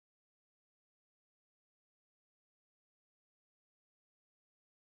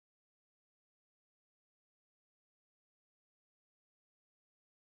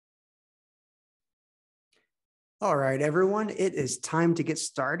All right, everyone, it is time to get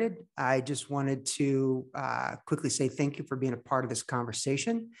started. I just wanted to quickly say thank you for being a part of this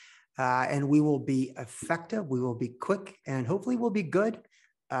conversation. And we will be effective, we will be quick, and hopefully we'll be good,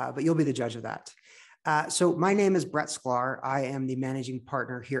 but you'll be the judge of that. So my name is Brett Sklar. I am the managing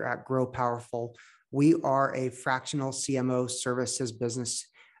partner here at Grow Powerful. We are a fractional CMO services business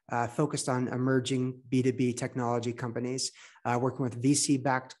focused on emerging B2B technology companies, working with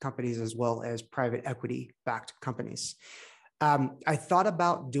VC-backed companies as well as private equity-backed companies. I thought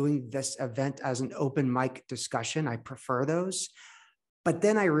about doing this event as an open mic discussion. I prefer those. But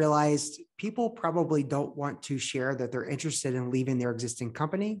then I realized people probably don't want to share that they're interested in leaving their existing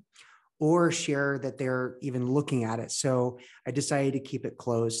company or share that they're even looking at it. So I decided to keep it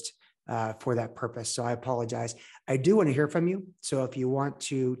closed for that purpose. So I apologize. I do want to hear from you. So if you want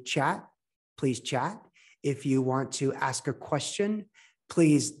to chat, please chat. If you want to ask a question,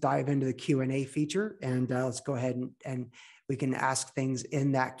 please dive into the Q&A feature and let's go ahead and we can ask things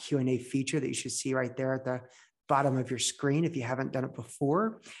in that Q&A feature that you should see right there at the bottom of your screen if you haven't done it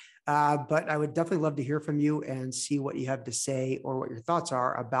before. But I would definitely love to hear from you and see what you have to say or what your thoughts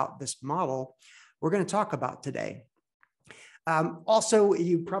are about this model we're going to talk about today. Also,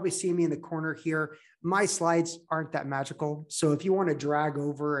 you probably see me in the corner here. My slides aren't that magical. So if you want to drag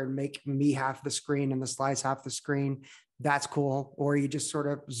over and make me half the screen and the slides half the screen, that's cool. Or you just sort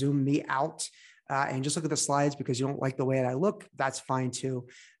of zoom me out and just look at the slides because you don't like the way that I look, that's fine too.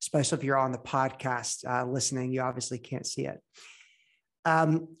 Especially if you're on the podcast listening, you obviously can't see it.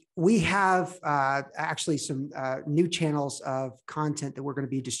 We have actually some new channels of content that we're going to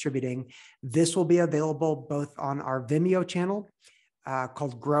be distributing. This will be available both on our Vimeo channel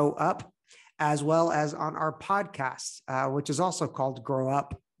called Grow Up, as well as on our podcast, which is also called Grow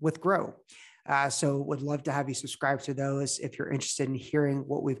Up with Grow. So would love to have you subscribe to those if you're interested in hearing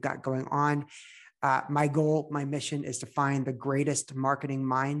what we've got going on. My goal, my mission is to find the greatest marketing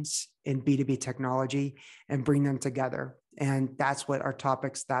minds in B2B technology and bring them together. And that's what our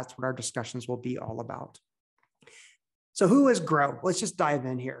topics, that's what our discussions will be all about. So who is Grow? Let's just dive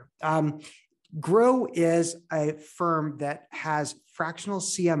in here. Grow is a firm that has fractional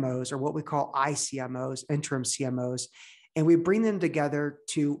CMOs, or what we call iCMOs, interim CMOs, and we bring them together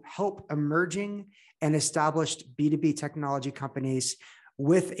to help emerging and established B2B technology companies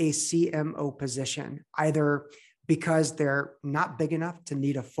with a CMO position, either because they're not big enough to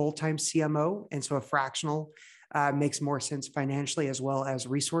need a full-time CMO, and so a fractional makes more sense financially as well as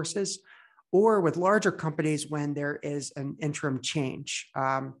resources, or with larger companies when there is an interim change.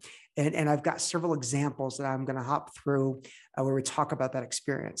 And I've got several examples that I'm going to hop through where we talk about that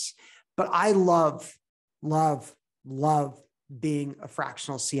experience. But I love being a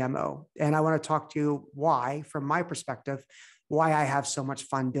fractional CMO. And I want to talk to you why, from my perspective, why I have so much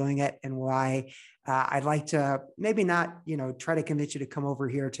fun doing it and why I'd like to maybe not, try to convince you to come over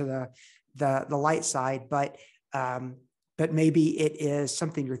here to the light side, but maybe it is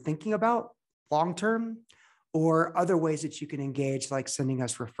something you're thinking about long-term or other ways that you can engage, like sending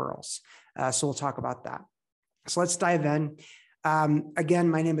us referrals. So we'll talk about that. So let's dive in. Again,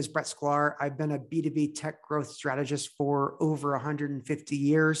 my name is Brett Sklar. I've been a B2B tech growth strategist for over 150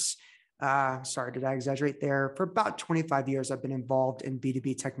 years. Sorry, did I exaggerate there? For about 25 years, I've been involved in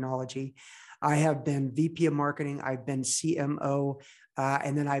B2B technology. I have been VP of marketing, I've been CMO,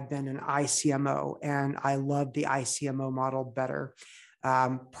 and then I've been an iCMO, and I love the iCMO model better.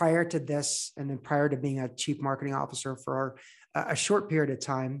 Prior to this, and then prior to being a chief marketing officer for a short period of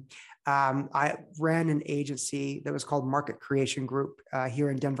time, I ran an agency that was called Market Creation Group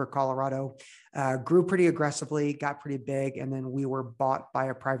here in Denver, Colorado, grew pretty aggressively, got pretty big, and then we were bought by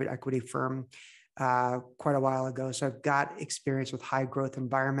a private equity firm quite a while ago. So I've got experience with high growth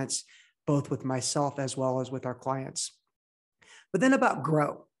environments, both with myself as well as with our clients. But then about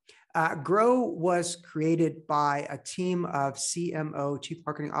Grow. Grow was created by a team of CMO, Chief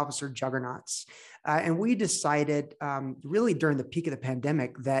Marketing Officer juggernauts. And we decided really during the peak of the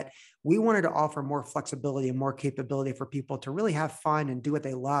pandemic that we wanted to offer more flexibility and more capability for people to really have fun and do what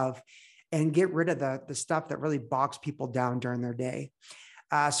they love and get rid of the stuff that really bogs people down during their day.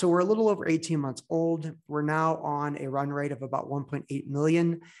 So we're a little over 18 months old. We're now on a run rate of about 1.8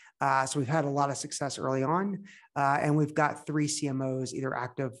 million. So we've had a lot of success early on, and we've got 3 CMOs either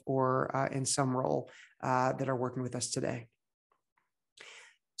active or in some role that are working with us today.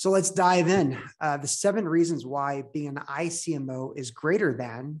 So let's dive in. The 7 reasons why being an iCMO is greater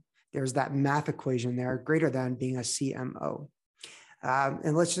than, there's that math equation there, greater than being a CMO.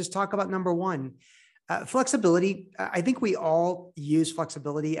 And let's just talk about number 1. Flexibility. I think we all use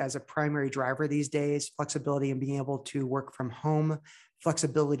flexibility as a primary driver these days. Flexibility in being able to work from home,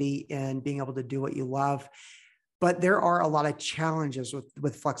 flexibility in being able to do what you love. But there are a lot of challenges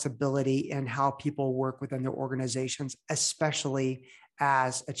with flexibility and how people work within their organizations, especially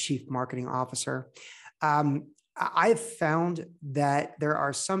as a chief marketing officer. I've found that there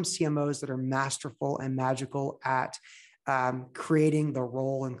are some CMOs that are masterful and magical at creating the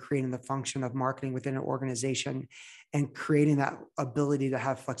role and creating the function of marketing within an organization and creating that ability to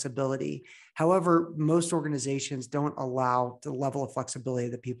have flexibility. However, most organizations don't allow the level of flexibility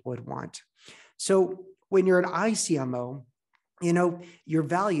that people would want. So when you're an iCMO, you're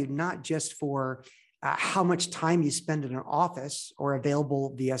valued not just for how much time you spend in an office or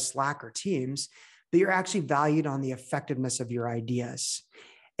available via Slack or Teams, but you're actually valued on the effectiveness of your ideas.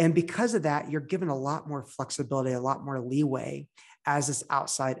 And because of that, you're given a lot more flexibility, a lot more leeway as this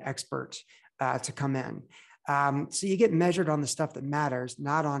outside expert to come in. So you get measured on the stuff that matters,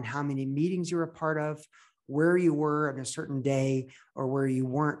 not on how many meetings you're a part of, where you were on a certain day, or where you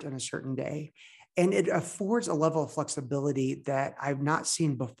weren't on a certain day. And it affords a level of flexibility that I've not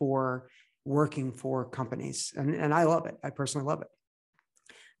seen before working for companies. And I love it. I personally love it.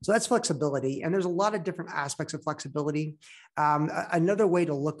 So that's flexibility. And there's a lot of different aspects of flexibility. Another way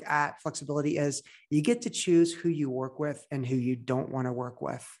to look at flexibility is you get to choose who you work with and who you don't want to work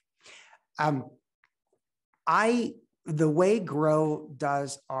with. The way Grow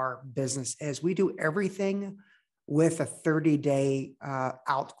does our business is we do everything with a 30-day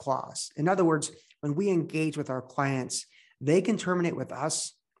out clause. In other words, when we engage with our clients, they can terminate with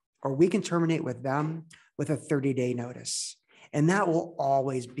us or we can terminate with them with a 30-day notice. And that will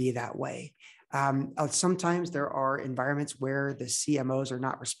always be that way. Sometimes there are environments where the CMOs are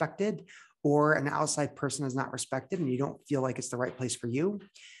not respected or an outside person is not respected and you don't feel like it's the right place for you.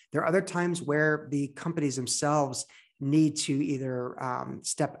 There are other times where the companies themselves need to either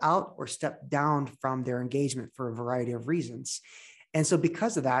step out or step down from their engagement for a variety of reasons. And so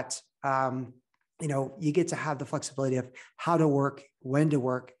because of that, you get to have the flexibility of how to work, when to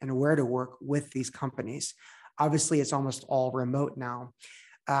work, and where to work with these companies. Obviously, it's almost all remote now,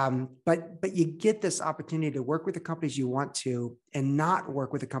 but you get this opportunity to work with the companies you want to and not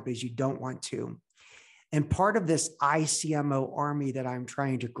work with the companies you don't want to. And part of this iCMO army that I'm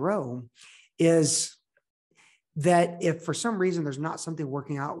trying to grow is that if for some reason there's not something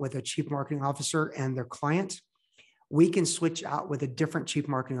working out with a chief marketing officer and their client, we can switch out with a different chief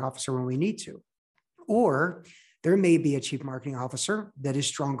marketing officer when we need to. Or there may be a chief marketing officer that is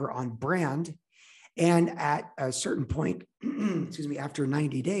stronger on brand. And at a certain point, after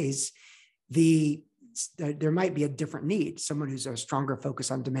 90 days, there might be a different need, someone who's a stronger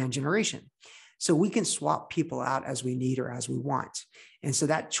focus on demand generation. So we can swap people out as we need or as we want. And so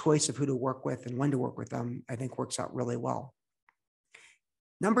that choice of who to work with and when to work with them, I think works out really well.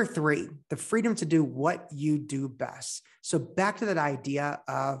 Number 3, the freedom to do what you do best. So back to that idea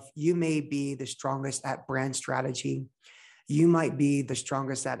of you may be the strongest at brand strategy. You might be the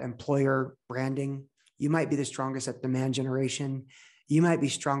strongest at employer branding. You might be the strongest at demand generation. You might be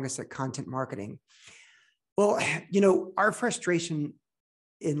strongest at content marketing. Well, our frustration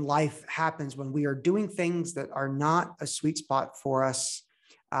in life happens when we are doing things that are not a sweet spot for us,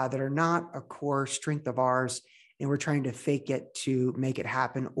 that are not a core strength of ours, and we're trying to fake it to make it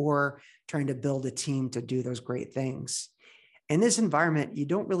happen or trying to build a team to do those great things. In this environment, you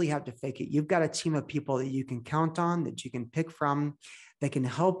don't really have to fake it. You've got a team of people that you can count on, that you can pick from, that can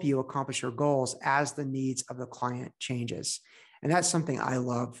help you accomplish your goals as the needs of the client changes. And that's something I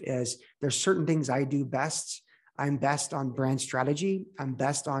love is there's certain things I do best. I'm best on brand strategy. I'm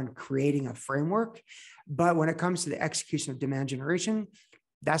best on creating a framework. But when it comes to the execution of demand generation,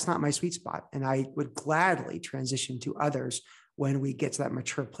 that's not my sweet spot. And I would gladly transition to others when we get to that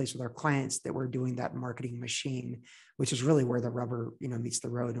mature place with our clients that we're doing that marketing machine, which is really where the rubber, meets the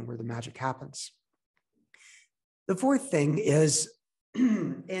road and where the magic happens. The fourth thing is,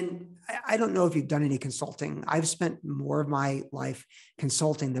 and I don't know if you've done any consulting. I've spent more of my life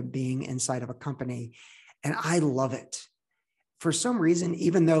consulting than being inside of a company, and I love it. For some reason,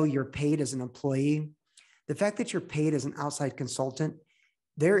 even though you're paid as an employee, the fact that you're paid as an outside consultant,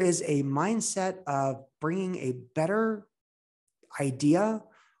 there is a mindset of bringing a better idea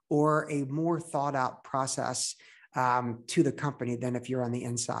or a more thought out process to the company than if you're on the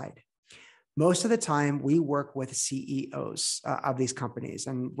inside. Most of the time, we work with CEOs of these companies,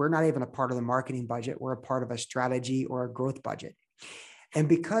 and we're not even a part of the marketing budget. We're a part of a strategy or a growth budget. And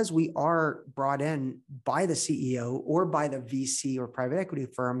because we are brought in by the CEO or by the VC or private equity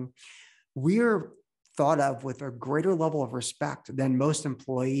firm, we're thought of with a greater level of respect than most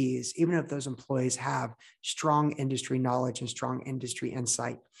employees, even if those employees have strong industry knowledge and strong industry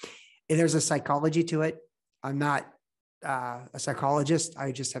insight. And there's a psychology to it. I'm not a psychologist.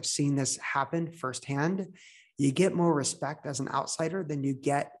 I just have seen this happen firsthand. You get more respect as an outsider than you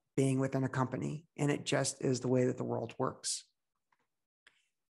get being within a company. And it just is the way that the world works.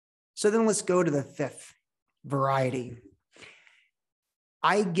 So then let's go to the fifth, variety.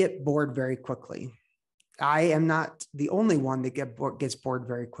 I get bored very quickly. I am not the only one that gets bored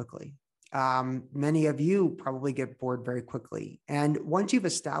very quickly. Many of you probably get bored very quickly. And once you've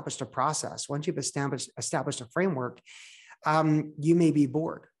established a process, once you've established a framework, you may be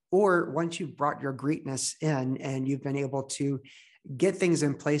bored. Or once you've brought your greatness in and you've been able to get things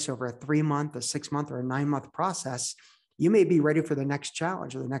in place over a 3-month, a 6-month, or a 9-month process, you may be ready for the next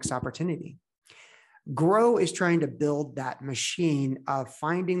challenge or the next opportunity. Grow is trying to build that machine of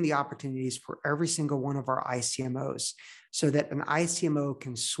finding the opportunities for every single one of our iCMOs so that an iCMO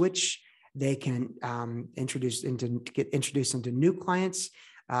can switch, they can get introduced into new clients.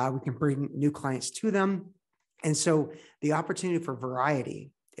 We can bring new clients to them. And so the opportunity for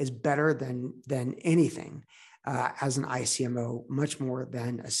variety is better than anything as an iCMO, much more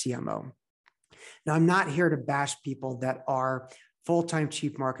than a CMO. Now, I'm not here to bash people that are full-time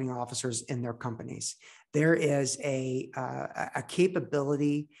chief marketing officers in their companies. There is a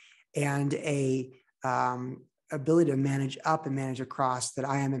capability and a ability to manage up and manage across that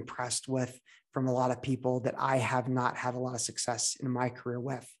I am impressed with from a lot of people that I have not had a lot of success in my career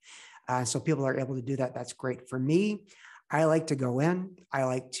with. So people are able to do that. That's great. For me, I like to go in. I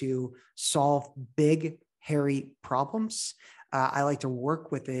like to solve big, hairy problems. I like to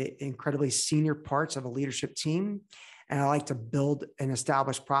work with the incredibly senior parts of a leadership team. And I like to build and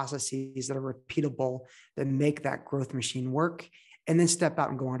establish processes that are repeatable, that make that growth machine work, and then step out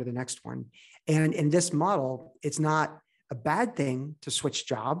and go on to the next one. And in this model, it's not a bad thing to switch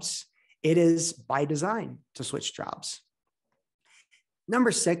jobs. It is by design to switch jobs.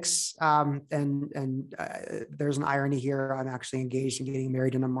 Number 6, there's an irony here. I'm actually engaged and getting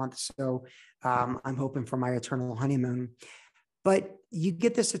married in a month. So I'm hoping for my eternal honeymoon. But you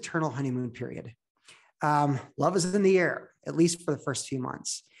get this eternal honeymoon period. Love is in the air, at least for the first few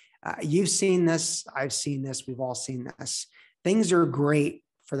months. You've seen this. I've seen this. We've all seen this. Things are great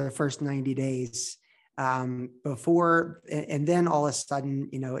for the first 90 days before, and then all of a sudden,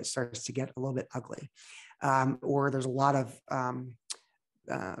 it starts to get a little bit ugly. Or there's a lot of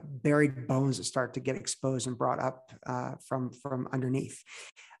buried bones that start to get exposed and brought up from underneath.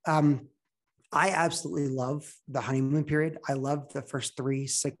 I absolutely love the honeymoon period. I love the first 3,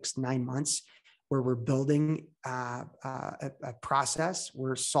 6, 9 months where we're building a process,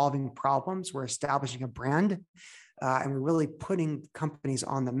 we're solving problems, we're establishing a brand, and we're really putting companies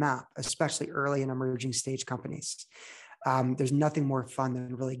on the map, especially early and emerging stage companies. There's nothing more fun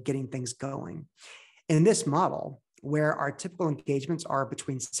than really getting things going. In this model, where our typical engagements are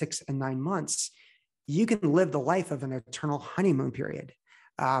between 6 and 9 months, you can live the life of an eternal honeymoon period.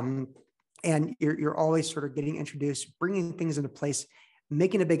 And you're always sort of getting introduced, bringing things into place,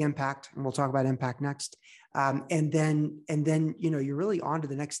 making a big impact, and we'll talk about impact next. And then you're really on to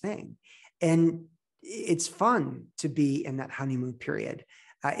the next thing. And it's fun to be in that honeymoon period.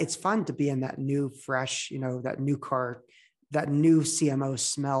 It's fun to be in that new, fresh, that new car, that new CMO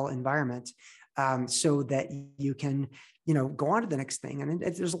smell environment, so that you can, go on to the next thing. And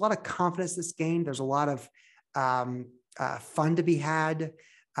there's a lot of confidence that's gained. There's a lot of fun to be had,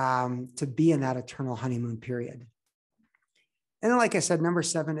 to be in that eternal honeymoon period. And then, like I said, number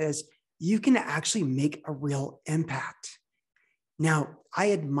 7 is you can actually make a real impact. Now,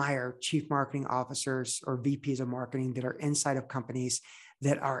 I admire chief marketing officers or VPs of marketing that are inside of companies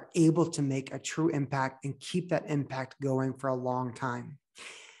that are able to make a true impact and keep that impact going for a long time.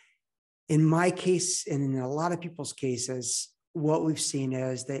 In my case, and in a lot of people's cases, what we've seen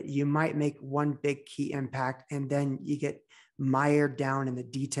is that you might make one big key impact and then you get mired down in the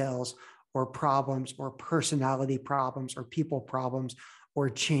details or problems or personality problems or people problems or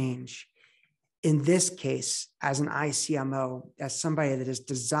change. In this case, as an iCMO, as somebody that is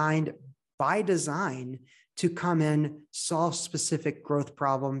designed by design to come in, solve specific growth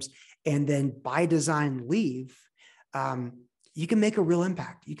problems, and then by design leave, you can make a real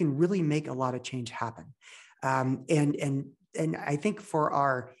impact. You can really make a lot of change happen. And I think for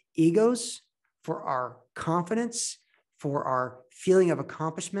our egos, for our confidence, for our feeling of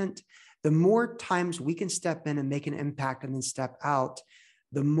accomplishment, the more times we can step in and make an impact and then step out,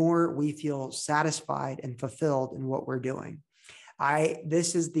 the more we feel satisfied and fulfilled in what we're doing.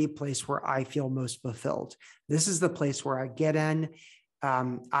 This is the place where I feel most fulfilled. This is the place where I get in.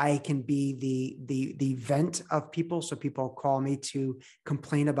 I can be the vent of people. So people call me to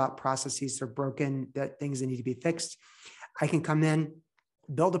complain about processes that are broken, that things that need to be fixed. I can come in,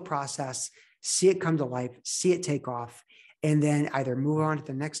 build a process, see it come to life, see it take off, and then either move on to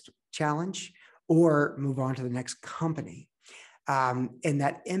the next challenge or move on to the next company. And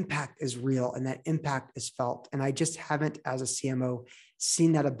that impact is real and that impact is felt. And I just haven't, as a CMO,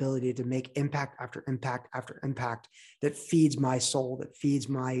 seen that ability to make impact after impact after impact that feeds my soul, that feeds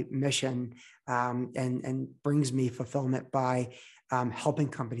my mission, and brings me fulfillment by helping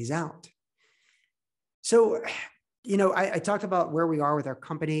companies out. So, I talked about where we are with our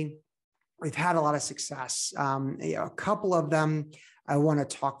company. We've had a lot of success. A couple of them I want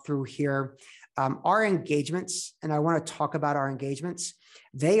to talk through here. Our engagements, and I want to talk about our engagements,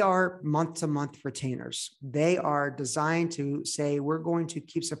 they are month-to-month retainers. They are designed to say, we're going to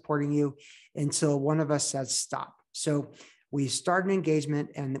keep supporting you until one of us says stop. So we start an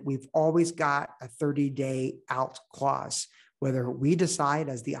engagement and we've always got a 30-day out clause, whether we decide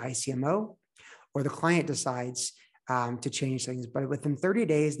as the iCMO or the client decides to change things. But within 30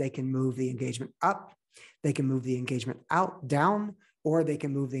 days, they can move the engagement up, they can move the engagement down, or they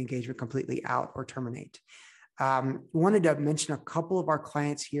can move the engagement completely out or terminate. Wanted to mention a couple of our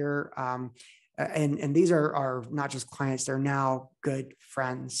clients here, and these are not just clients, they're now good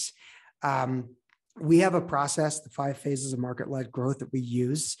friends. We have a process, the 5 phases of market-led growth that we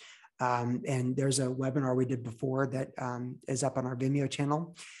use. And there's a webinar we did before that is up on our Vimeo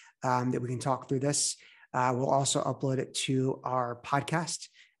channel that we can talk through this. We'll also upload it to our podcast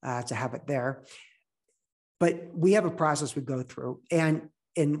to have it there. But we have a process we go through. And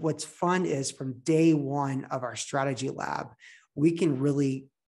what's fun is from day one of our strategy lab, we can really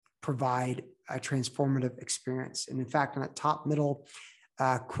provide a transformative experience. And in fact, on that top middle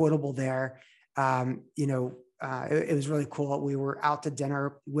quotable there, it was really cool. We were out to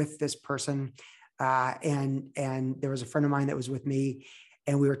dinner with this person, and there was a friend of mine that was with me,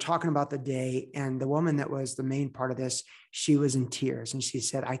 and we were talking about the day. And the woman that was the main part of this, she was in tears, and she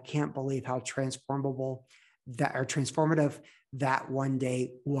said, "I can't believe how transformative that one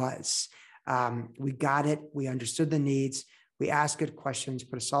day was. We got it. We understood the needs. We asked good questions,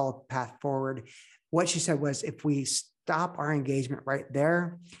 put a solid path forward." What she said was, if we stop our engagement right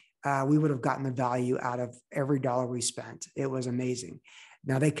there, we would have gotten the value out of every dollar we spent. It was amazing.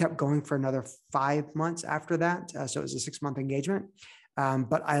 Now, they kept going for another 5 months after that. So it was a 6-month engagement.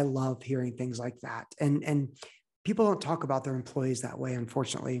 But I love hearing things like that. And people don't talk about their employees that way,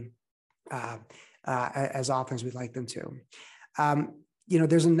 unfortunately, as often as we'd like them to.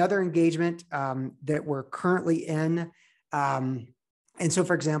 There's another engagement that we're currently in. And so,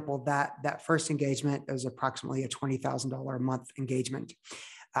 for example, that first engagement is approximately a $20,000 a month engagement.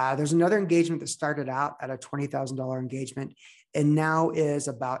 There's another engagement that started out at a $20,000 engagement and now is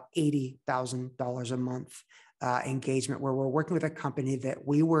about $80,000 a month engagement, where we're working with a company that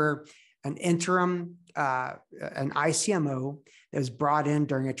we were an interim, an iCMO that was brought in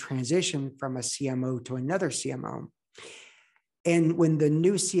during a transition from a CMO to another CMO. And when the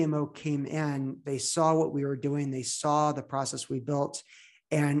new CMO came in, they saw what we were doing. They saw the process we built.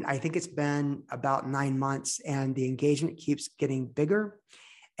 And I think it's been about 9 months, and the engagement keeps getting bigger.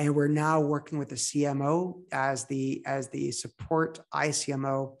 And we're now working with the CMO as the support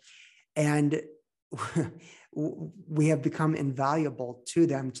iCMO. And we have become invaluable to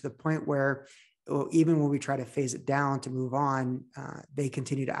them, to the point where even when we try to phase it down to move on, they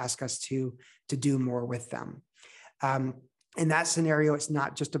continue to ask us to do more with them. In that scenario, it's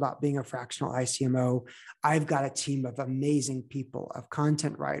not just about being a fractional iCMO. I've got a team of amazing people, of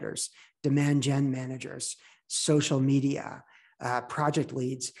content writers, demand gen managers, social media, project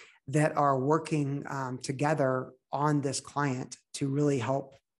leads that are working together on this client to really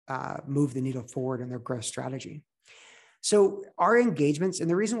help move the needle forward in their growth strategy. So our engagements, and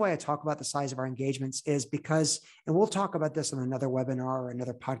the reason why I talk about the size of our engagements is because, and we'll talk about this on another webinar or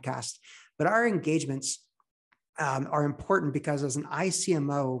another podcast, but our engagements are important because as an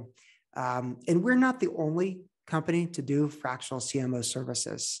iCMO, and we're not the only company to do fractional CMO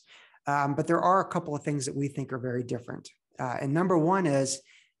services, but there are a couple of things that we think are very different. And number one is,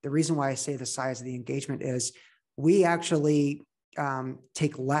 the reason why I say the size of the engagement is we actually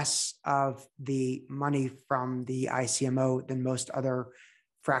take less of the money from the iCMO than most other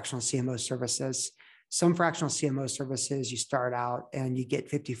fractional CMO services. Some fractional CMO services, you start out and you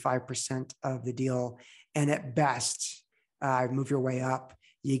get 55% of the deal. And at best, move your way up,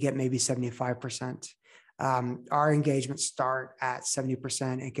 you get maybe 75%. Our engagements start at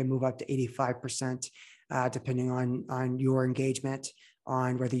 70% and can move up to 85%, depending on your engagement,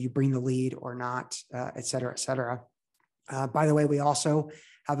 on whether you bring the lead or not, et cetera, et cetera. By the way, we also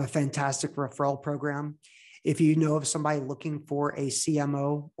have a fantastic referral program. If you know of somebody looking for a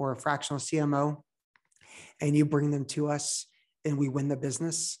CMO or a fractional CMO, and you bring them to us and we win the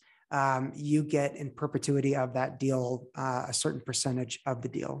business, you get in perpetuity of that deal a certain percentage of the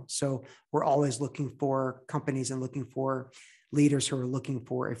deal. So we're always looking for companies and looking for leaders who are looking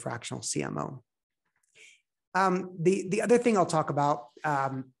for a fractional CMO. The other thing I'll talk about,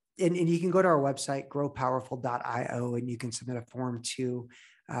 and you can go to our website, growpowerful.io, and you can submit a form to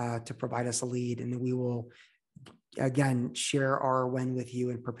provide us a lead, and we will, again, share our win with you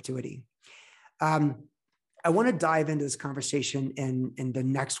in perpetuity. I want to dive into this conversation in the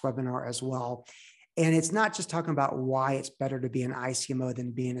next webinar as well. And it's not just talking about why it's better to be an iCMO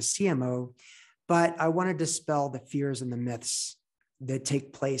than being a CMO, but I want to dispel the fears and the myths that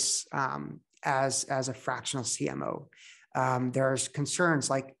take place as a fractional CMO. There's concerns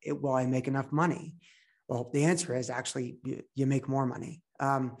like, will I make enough money? Well, the answer is actually you make more money.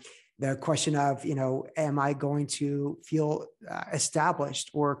 The question of, am I going to feel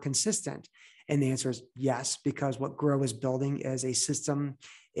established or consistent? And the answer is yes, because what Grow is building is a system,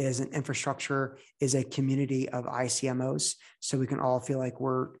 is an infrastructure, is a community of iCMOs. So we can all feel like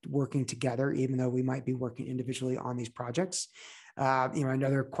we're working together, even though we might be working individually on these projects.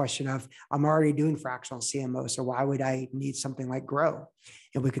 Another question of, I'm already doing fractional CMO, so why would I need something like Grow?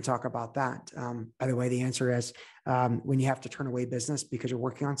 And we can talk about that. By the way, the answer is when you have to turn away business because you're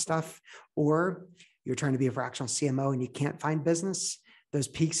working on stuff, or you're trying to be a fractional CMO and you can't find business, those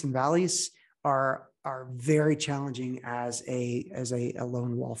peaks and valleys are very challenging as a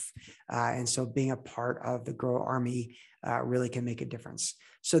lone wolf. And so being a part of the Grow Army really can make a difference.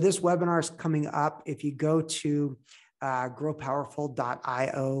 So this webinar is coming up. If you go to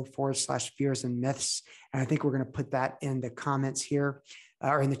growpowerful.io/fears and myths. And I think we're going to put that in the comments here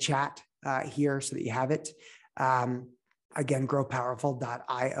or in the chat here so that you have it. Again,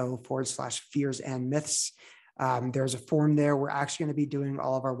 growpowerful.io/fears and myths. There's a form there. We're actually going to be doing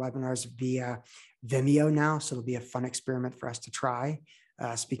all of our webinars via Vimeo now. So it'll be a fun experiment for us to try.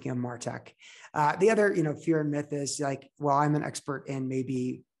 Speaking of MarTech, the other, fear and myth is like, well, I'm an expert in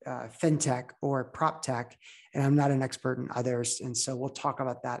maybe fintech or prop tech, and I'm not an expert in others. And so we'll talk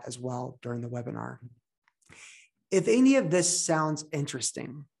about that as well during the webinar. If any of this sounds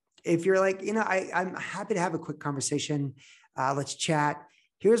interesting, if you're like, I'm happy to have a quick conversation, let's chat.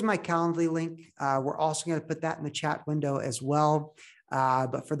 Here's my Calendly link. We're also going to put that in the chat window as well.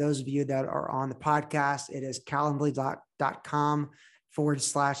 But for those of you that are on the podcast, it is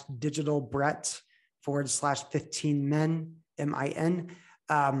calendly.com/digitalbrett/15min, MIN.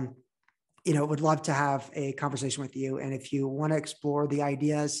 Would love to have a conversation with you. And if you want to explore the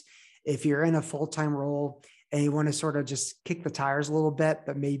ideas, if you're in a full-time role and you want to sort of just kick the tires a little bit,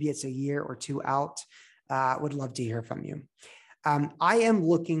 but maybe it's a year or two out, would love to hear from you.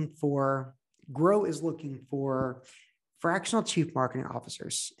 Grow is looking for fractional chief marketing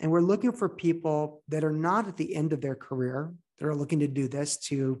officers. And we're looking for people that are not at the end of their career, that are looking to do this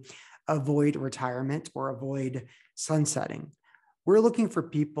to avoid retirement or avoid sunsetting. We're looking for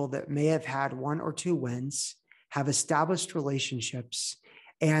people that may have had one or two wins, have established relationships,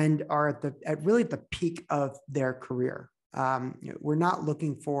 and are at really the peak of their career. We're not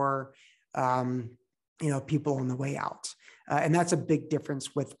looking for people on the way out. And that's a big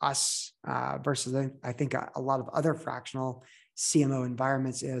difference with us versus I think a lot of other fractional CMO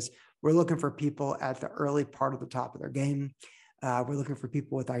environments is we're looking for people at the early part of the top of their game. We're looking for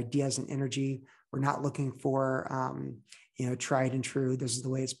people with ideas and energy. We're not looking for, tried and true. This is the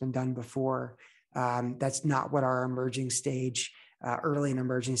way it's been done before. That's not what our emerging stage, early and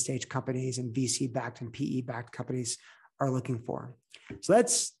emerging stage companies and VC-backed and PE-backed companies are looking for. So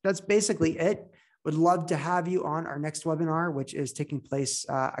that's basically it. Would love to have you on our next webinar, which is taking place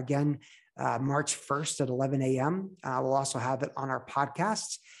again, March 1st at 11 a.m. We'll also have it on our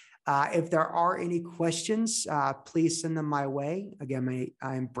podcast. If there are any questions, please send them my way. Again,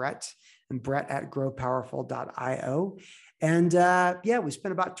 I'm Brett. I'm Brett at growpowerful.io. And we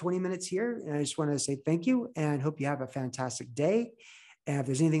spent about 20 minutes here. And I just want to say thank you and hope you have a fantastic day. And if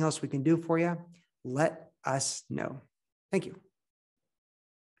there's anything else we can do for you, let us know. Thank you.